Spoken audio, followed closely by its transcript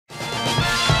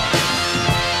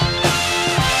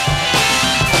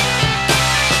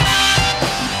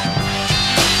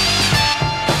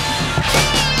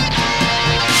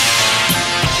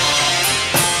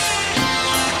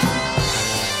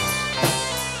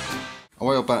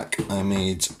while back I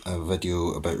made a video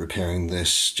about repairing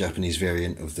this Japanese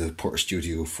variant of the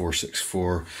Portastudio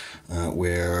 464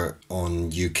 where on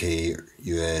UK,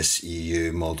 US,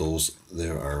 EU models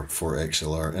there are 4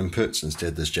 XLR inputs.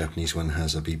 Instead this Japanese one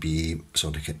has a BBE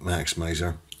Sonic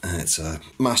Maximiser. It's a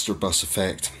master bus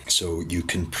effect, so you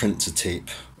can print to tape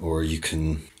or you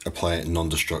can apply it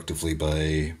non-destructively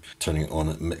by turning it on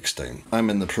at mix down. I'm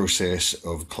in the process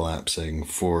of collapsing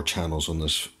 4 channels on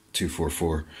this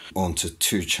 244 onto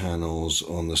 2 channels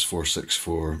on this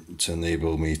 464 to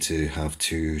enable me to have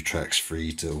 2 tracks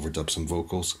free to overdub some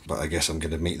vocals. But I guess I'm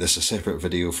going to make this a separate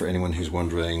video for anyone who's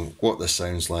wondering what this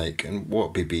sounds like and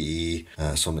what BBE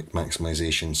Sonic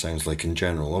Maximization sounds like in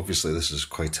general. Obviously this is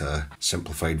quite a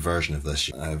simplified version of this.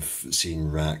 I've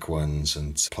seen rack ones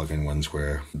and plug-in ones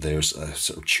where there's a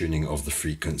sort of tuning of the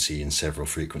frequency in several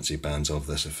frequency bands of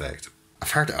this effect.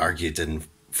 I've heard it argued in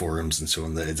forums and so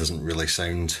on that it doesn't really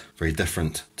sound very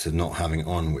different to not having it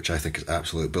on, which I think is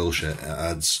absolute bullshit. It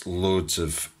adds loads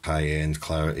of high-end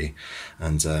clarity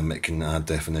and it can add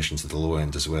definition to the low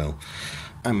end as well.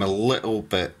 I'm a little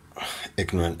bit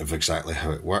ignorant of exactly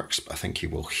how it works, but I think you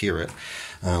will hear it.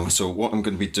 So what I'm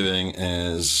going to be doing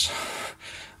is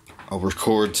I'll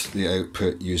record the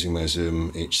output using my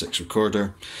Zoom H6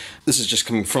 recorder. This is just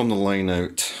coming from the line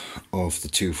out of the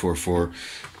 244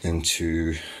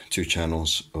 into 2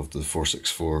 channels of the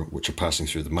 464, which are passing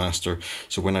through the master.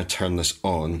 So when I turn this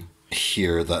on,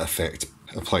 hear that effect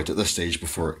applied at this stage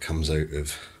before it comes out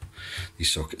of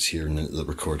these sockets here in the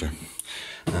recorder.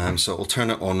 So I'll turn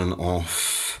it on and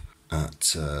off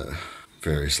at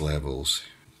various levels.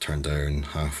 Turn down,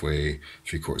 halfway,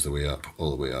 3/4 of the way up,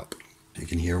 all the way up. You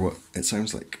can hear what it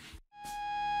sounds like.